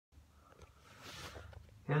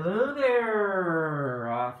Hello there,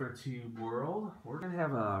 AuthorTube world. We're going to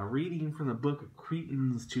have a reading from the book of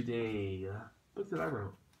Cretans today. Book that I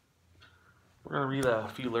wrote. We're going to read a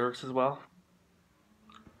few lyrics as well.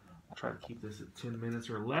 I'll try to keep this at 10 minutes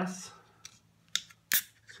or less.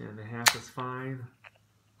 10.5 is fine.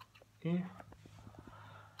 Okay.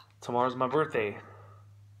 Tomorrow's my birthday.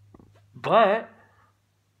 But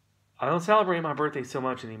I don't celebrate my birthday so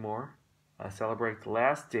much anymore. I celebrate the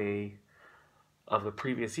last day of the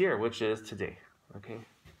previous year, which is today. Okay.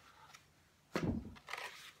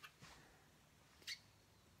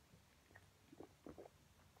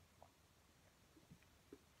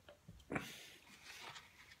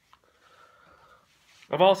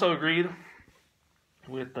 I've also agreed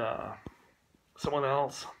with someone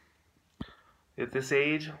else. At this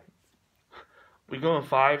age, we go in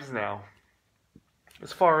fives now.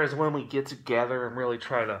 As far as when we get together and really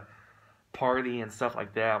try to party and stuff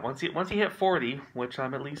like that. Once you hit 40, which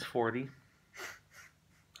I'm at least 40,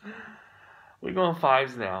 we go in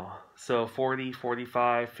fives now. So 40,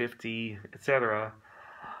 45, 50, etc.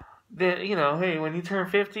 Then, you know, hey, when you turn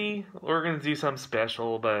 50, we're going to do something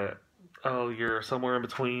special, but oh, you're somewhere in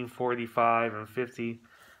between 45 and 50.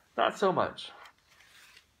 Not so much.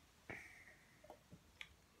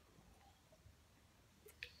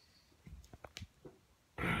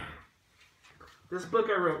 This book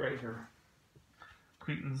I wrote right here,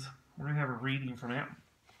 Cretans, we're going to have a reading from it.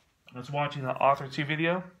 I was watching the AuthorTube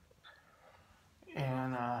video,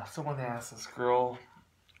 and someone asked this girl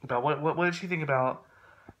about what did she think about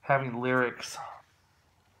having lyrics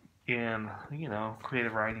in, you know,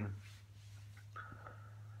 creative writing.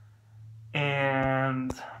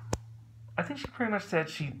 And I think she pretty much said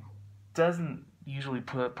she doesn't usually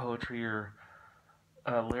put poetry or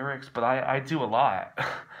lyrics, but I do a lot.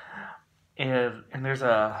 and there's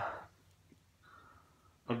a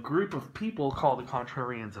group of people called the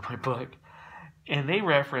Contrarians in my book, and they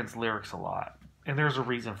reference lyrics a lot. And there's a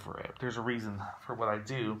reason for it. There's a reason for what I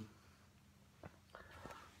do.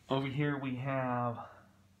 Over here we have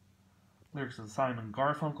lyrics of Simon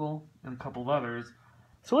Garfunkel and a couple of others.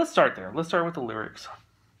 So let's start there. Let's start with the lyrics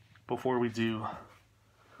before we do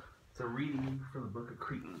the reading from the book of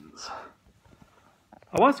Cretans.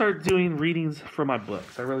 I want to start doing readings from my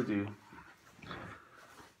books. I really do.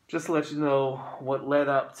 Just to let you know what led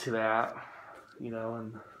up to that, you know,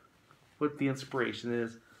 and what the inspiration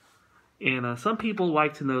is. And some people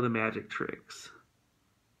like to know the magic tricks,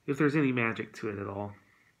 if there's any magic to it at all.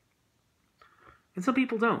 And some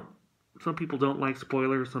people don't. Some people don't like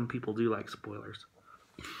spoilers. Some people do like spoilers.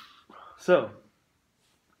 So,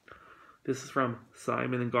 this is from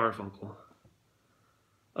Simon and Garfunkel.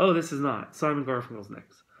 Oh, this is not. Simon Garfunkel's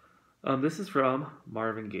next. This is from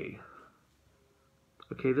Marvin Gaye.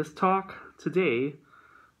 Okay, this talk today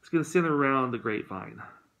is going to center around the grapevine.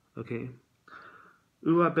 Okay?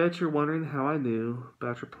 Ooh, I bet you're wondering how I knew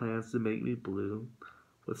about your plans to make me blue.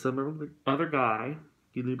 With some other guy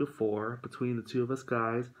you knew before. Between the two of us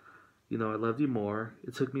guys, you know I loved you more.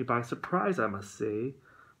 It took me by surprise, I must say,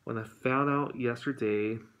 when I found out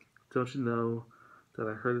yesterday. Don't you know that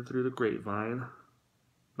I heard it through the grapevine?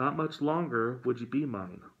 Not much longer would you be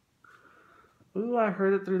mine. Ooh, I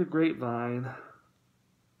heard it through the grapevine.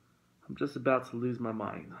 I'm just about to lose my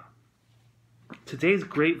mind. Today's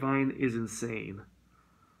grapevine is insane.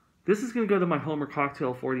 This is going to go to my Homer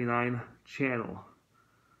Cocktail 49 channel.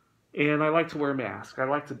 And I like to wear masks. I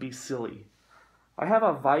like to be silly. I have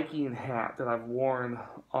a Viking hat that I've worn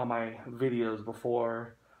on my videos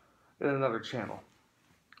before in another channel.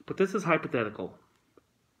 But this is hypothetical.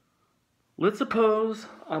 Let's suppose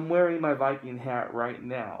I'm wearing my Viking hat right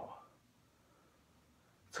now.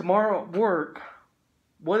 Tomorrow at work,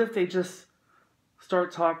 what if they just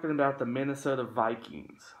start talking about the Minnesota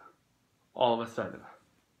Vikings all of a sudden?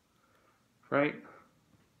 Right?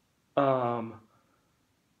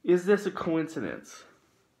 Is this a coincidence?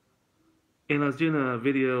 And I was doing a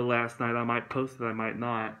video last night. I might post it, I might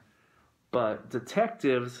not. But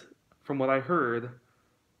detectives, from what I heard,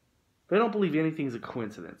 they don't believe anything's a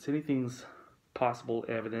coincidence. Anything's possible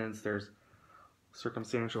evidence. There's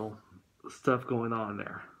circumstantial stuff going on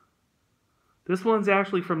there. This one's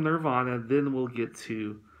actually from Nirvana. Then we'll get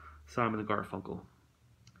to Simon and Garfunkel.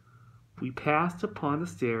 We passed upon the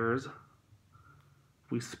stairs.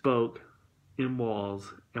 We spoke in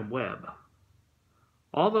walls and web.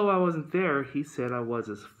 Although I wasn't there, he said I was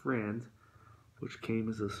his friend, which came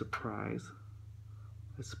as a surprise.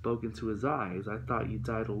 I spoke into his eyes. I thought you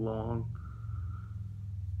died a long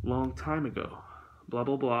time ago. Blah,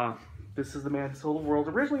 blah, blah. This is The Man Who Sold the World,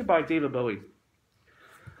 originally by David Bowie.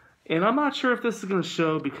 And I'm not sure if this is going to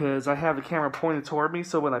show because I have the camera pointed toward me,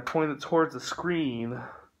 so when I point it towards the screen,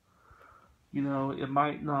 it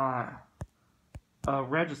might not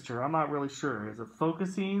register. I'm not really sure. Is it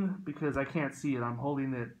focusing? Because I can't see it. I'm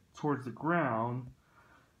holding it towards the ground.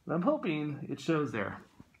 And I'm hoping it shows there.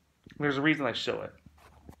 There's a reason I show it.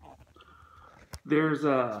 There's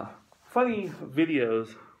funny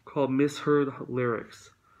videos called Misheard Lyrics.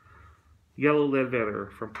 Yellow Ledbetter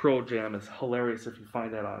from Pearl Jam is hilarious if you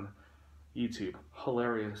find that on YouTube.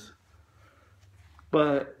 Hilarious.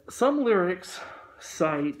 But some lyrics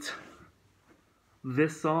cite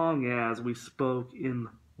this song as we spoke in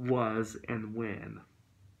was and when.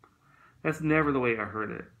 That's never the way I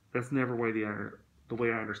heard it. That's never the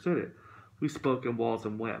way I understood it. We spoke in walls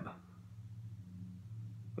and web.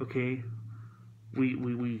 Okay?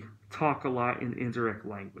 We talk a lot in indirect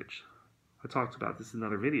language. I talked about this in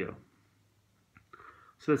another video.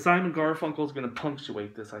 So Simon Garfunkel is going to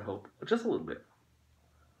punctuate this, I hope. Just a little bit.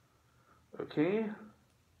 Okay?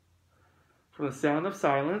 From the sound of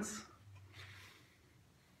silence.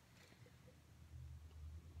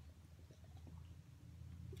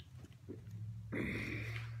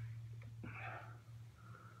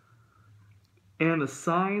 And the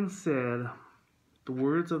sign said, the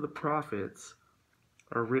words of the prophets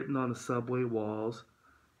are written on the subway walls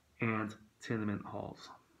and tenement halls.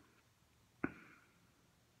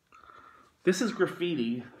 This is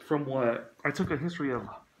graffiti from what I took a history of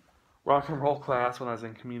rock and roll class when I was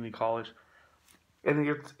in community college. And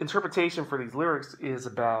the interpretation for these lyrics is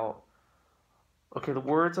about, okay, the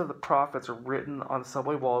words of the prophets are written on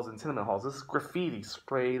subway walls and tenement halls. This is graffiti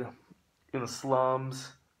sprayed in the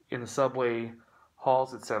slums, in the subway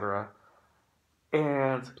halls, etc.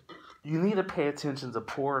 And you need to pay attention to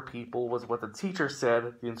poor people was what the teacher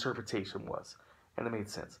said the interpretation was. And it made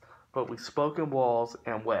sense. But we spoke in walls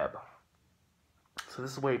and web. So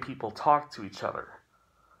this is the way people talk to each other.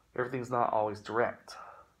 Everything's not always direct.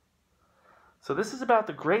 So this is about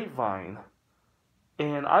the Grapevine.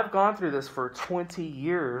 And I've gone through this for 20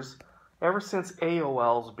 years, ever since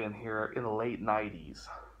AOL's been here in the late 90s.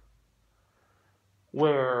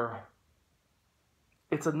 Where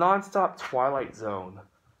it's a nonstop Twilight Zone.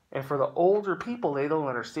 And for the older people, they don't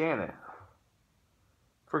understand it.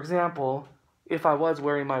 For example, if I was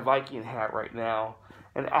wearing my Viking hat right now,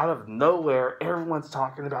 and out of nowhere, everyone's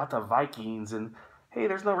talking about the Vikings, and hey,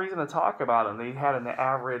 there's no reason to talk about them. They had an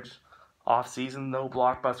average off-season, no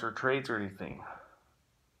blockbuster trades or anything.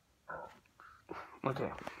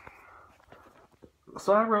 Okay.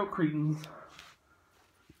 So I wrote Cretans.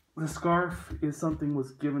 The scarf is something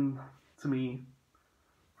was given to me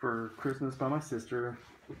for Christmas by my sister,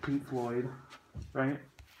 Pink Floyd, right?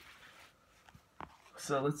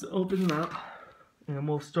 So let's open it up, and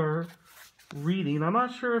we'll start reading. I'm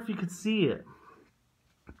not sure if you could see it,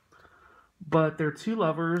 but they're two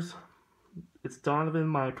lovers. It's Donovan,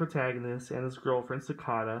 my protagonist, and his girlfriend,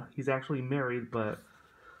 Sakata. He's actually married, but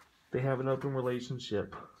they have an open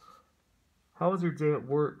relationship. How was your day at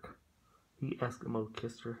work? He Eskimo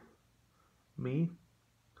kissed her. Me?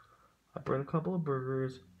 I burned a couple of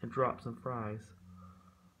burgers and dropped some fries.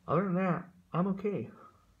 Other than that, I'm okay.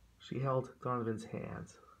 She held Donovan's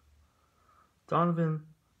hands. Donovan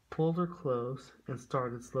pulled her close and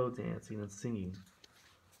started slow dancing and singing.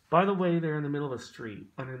 By the way, they're in the middle of a street,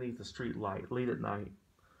 underneath the street light, late at night.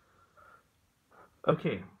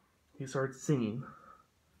 Okay, he started singing.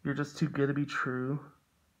 You're just too good to be true.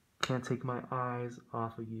 Can't take my eyes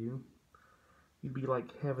off of you. You'd be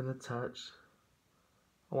like heaven to touch.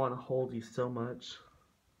 I want to hold you so much.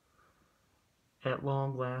 At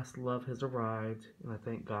long last, love has arrived, and I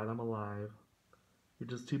thank God I'm alive. You're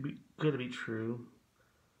just too good to be true.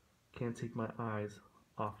 Can't take my eyes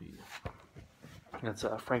off of you. That's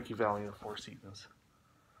Frankie Valli of Four Seasons.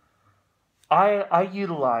 I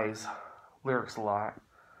utilize lyrics a lot.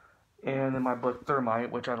 And in my book,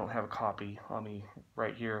 Thermite, which I don't have a copy on me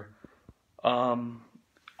right here,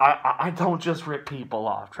 I don't just rip people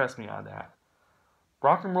off. Trust me on that.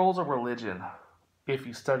 Rock and roll's a religion if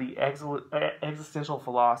you study existential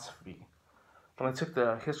philosophy. When I took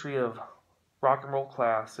the history of rock and roll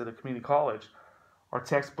class at a community college, our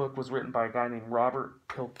textbook was written by a guy named Robert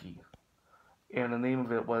Pilkey. And the name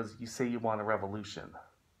of it was You Say You Want a Revolution,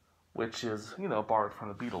 which is, borrowed from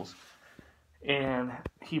the Beatles. And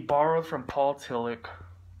he borrowed from Paul Tillich,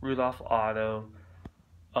 Rudolf Otto,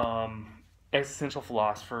 existential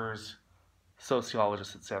philosophers,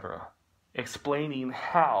 sociologists, etc., explaining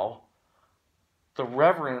how the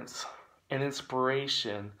reverence and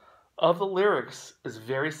inspiration of the lyrics is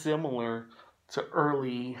very similar to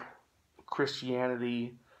early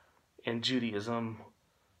Christianity and Judaism.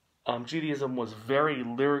 Judaism was very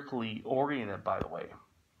lyrically oriented, by the way.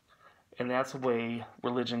 And that's the way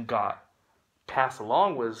religion got passed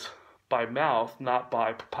along, was by mouth, not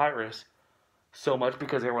by papyrus, so much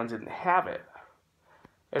because everyone didn't have it.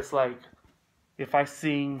 It's like if I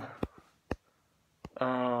sing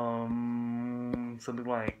something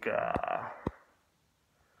like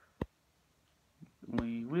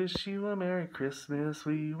we wish you a Merry Christmas,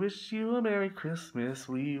 we wish you a Merry Christmas,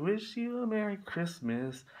 we wish you a Merry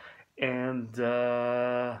Christmas, and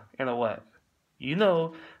a what? You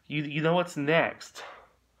know what's next.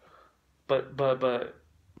 But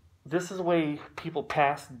this is the way people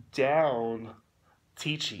pass down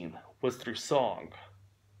teaching, was through song.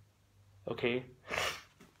 Okay?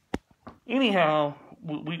 Anyhow,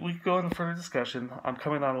 we go into further discussion. I'm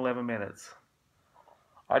coming on 11 minutes.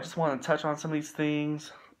 I just want to touch on some of these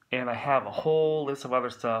things, and I have a whole list of other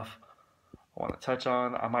stuff I want to touch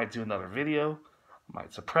on. I might do another video. I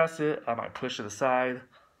might suppress it. I might push it aside.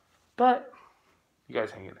 But you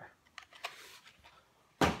guys hang in there.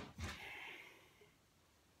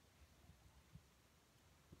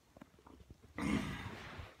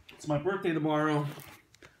 It's my birthday tomorrow.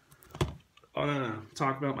 I'm going to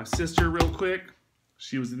talk about my sister real quick.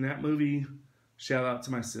 She was in that movie. Shout out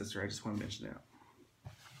to my sister. I just want to mention that.